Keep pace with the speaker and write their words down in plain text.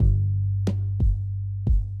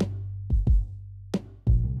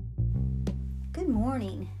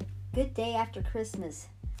morning. Good day after Christmas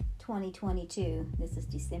 2022. This is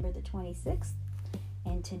December the 26th.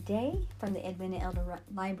 And today, from the Edwina Elder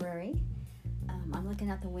Library, I'm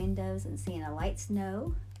looking out the windows and seeing a light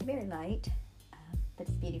snow. Very light, but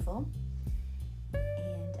it's beautiful.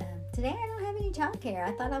 And today I don't have any childcare.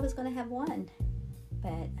 I thought I was going to have one.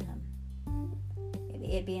 But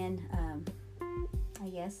it being, I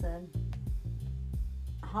guess, a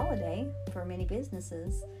holiday for many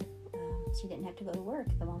businesses, she didn't have to go to work.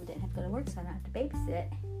 The mom didn't have to go to work, so I don't have to babysit.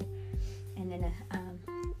 And then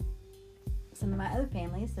some of my other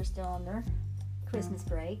families, they're still on their Christmas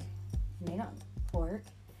break, and they don't work.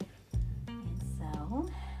 And so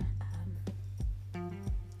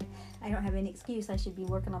I don't have any excuse. I should be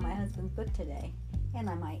working on my husband's book today, and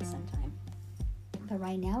I might sometime. But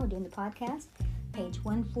right now we're doing the podcast, page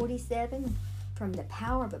 147, from The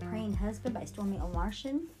Power of a Praying Husband by Stormie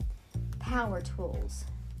Omartian. Power tools.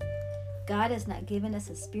 God has not given us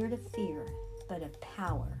a spirit of fear, but of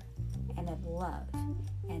power and of love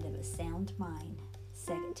and of a sound mind.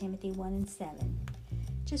 2 Timothy 1:7.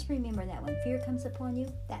 Just remember that when fear comes upon you,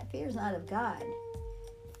 that fear is not of God.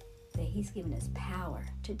 That He's given us power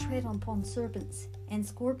to tread upon serpents and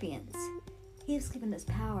scorpions. He has given us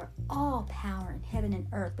power. All power in heaven and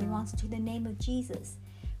earth belongs to the name of Jesus.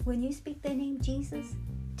 When you speak the name Jesus,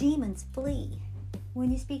 demons flee.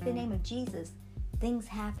 When you speak the name of Jesus, things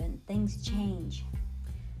happen, things change.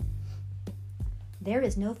 There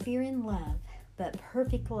is no fear in love, but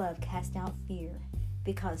perfect love casts out fear,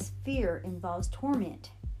 because fear involves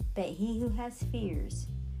torment. But he who has fears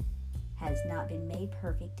has not been made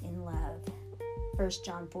perfect in love. 1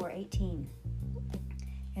 John 4:18.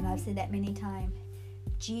 And I've said that many times.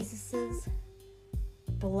 Jesus'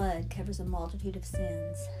 blood covers a multitude of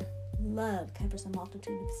sins. Love covers a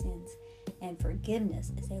multitude of sins. And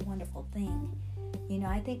forgiveness is a wonderful thing. You know,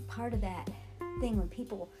 I think part of that thing when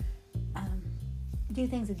people do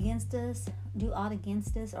things against us, do odd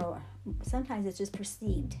against us, or sometimes it's just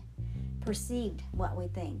perceived what we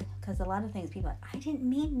think. Because a lot of things people are like, I didn't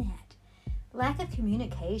mean that. Lack of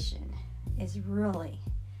communication is really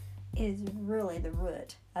the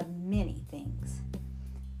root of many things.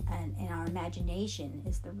 And our imagination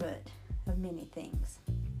is the root of many things.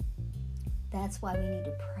 That's why we need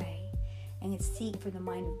to pray and seek for the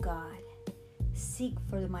mind of God. Seek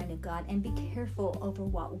for the mind of God and be careful over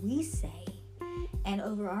what we say and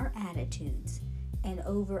over our attitudes and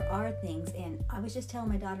over our things. And I was just telling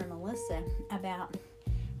my daughter Melissa about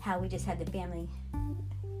how we just had the family,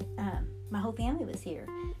 my whole family was here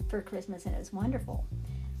for Christmas, and it was wonderful.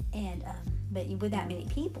 And but with that many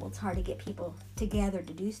people, it's hard to get people together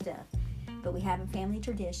to do stuff. But we have a family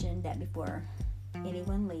tradition that before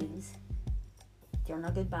anyone leaves, during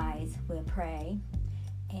our goodbyes, we'll pray,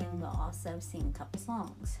 and we'll also sing a couple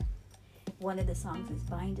songs. One of the songs is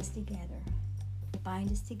Bind Us Together. Bind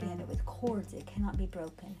us together with cords that cannot be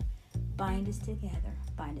broken. Bind us together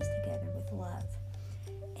with love.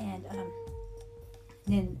 And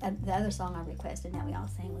then the other song I requested that we all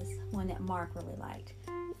sang was one that Mark really liked.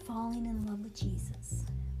 Falling in love with Jesus.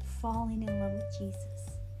 Falling in love with Jesus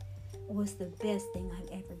was the best thing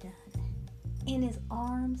I've ever done. In His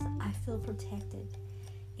arms, I feel protected.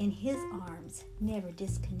 In His arms, never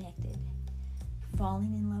disconnected.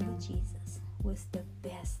 Falling in love with Jesus was the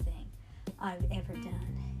best thing I've ever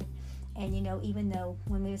done. And you know, even though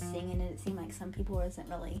when we were singing it seemed like some people wasn't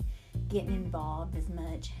really getting involved as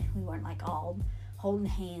much. We weren't like all holding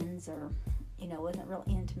hands or, you know, wasn't real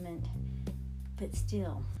intimate. But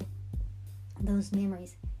still, those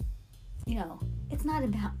memories, you know, it's not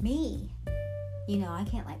about me. You know, I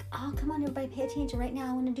can't like, oh, come on, everybody, pay attention right now.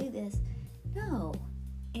 I want to do this. No,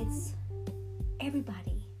 it's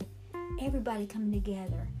everybody coming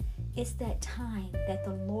together. It's that time that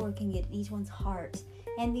the Lord can get in each one's hearts.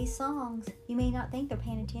 And these songs, you may not think they're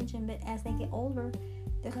paying attention, but as they get older,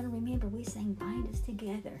 they're going to remember we sang Bind Us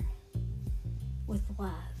Together with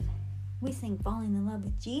love. We sing Falling in Love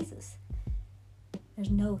with Jesus. There's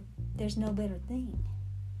no better thing.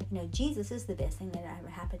 You know, Jesus is the best thing that ever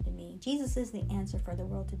happened to me. Jesus is the answer for the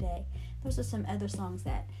world today. Those are some other songs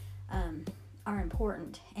that are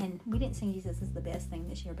important. And we didn't sing Jesus is the best thing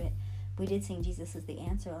this year, but we did sing Jesus is the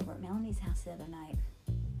answer over at Melanie's house the other night.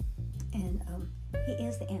 And He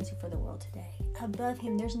is the answer for the world today. Above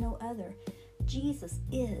Him, there's no other. Jesus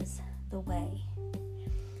is the way.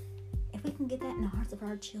 If we can get that in the hearts of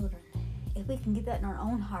our children, if we can get that in our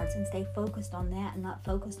own hearts and stay focused on that and not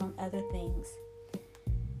focused on other things,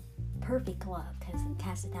 perfect love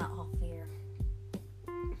casteth out all fear.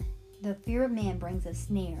 The fear of man brings a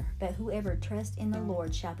snare, but whoever trusts in the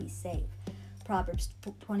Lord shall be safe. Proverbs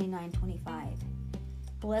 29:25.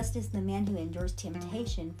 Blessed is the man who endures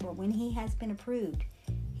temptation, for when he has been approved,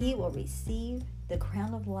 he will receive the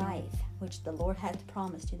crown of life, which the Lord hath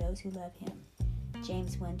promised to those who love him.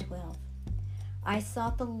 James 1:12. I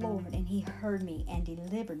sought the Lord, and he heard me and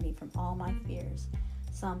delivered me from all my fears.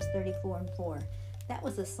 Psalms 34:4. That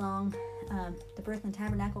was a song the Brooklyn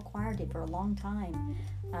Tabernacle Choir did for a long time,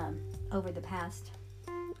 over the past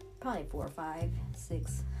probably 4 or 5,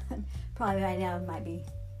 6, probably right now it might be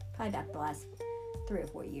probably about the last 3 or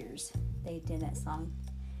 4 years they did that song.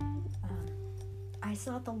 I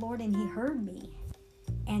sought the Lord, and he heard me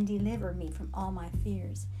and delivered me from all my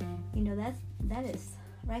fears. You know, that is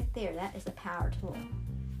right there. That is a power tool.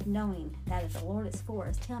 Knowing that if the Lord is for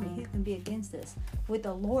us, tell me who can be against us. With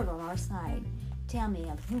the Lord on our side, tell me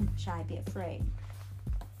of whom shall I be afraid.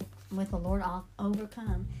 With the Lord I'll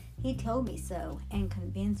overcome. He told me so and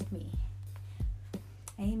convinced me.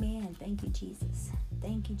 Amen. Thank you, Jesus.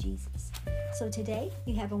 Thank you, Jesus. So today,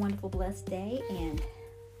 you have a wonderful, blessed day, and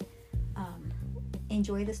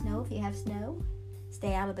enjoy the snow if you have snow.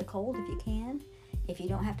 Stay out of the cold if you can. If you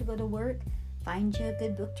don't have to go to work, find you a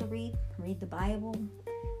good book to read. Read the Bible.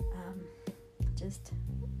 Just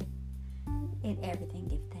in everything,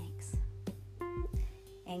 give thanks.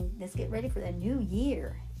 And let's get ready for the new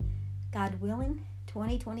year. God willing,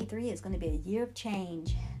 2023 is going to be a year of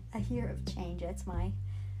change. A year of change. That's my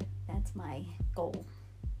goal.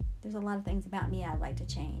 There's a lot of things about me I'd like to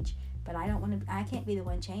change, but I can't be the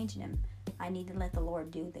one changing them. I need to let the Lord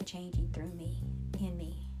do the changing through me, in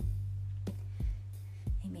me.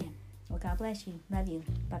 Amen. Well, God bless you. Love you.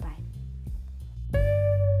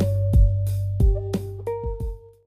 Bye-bye.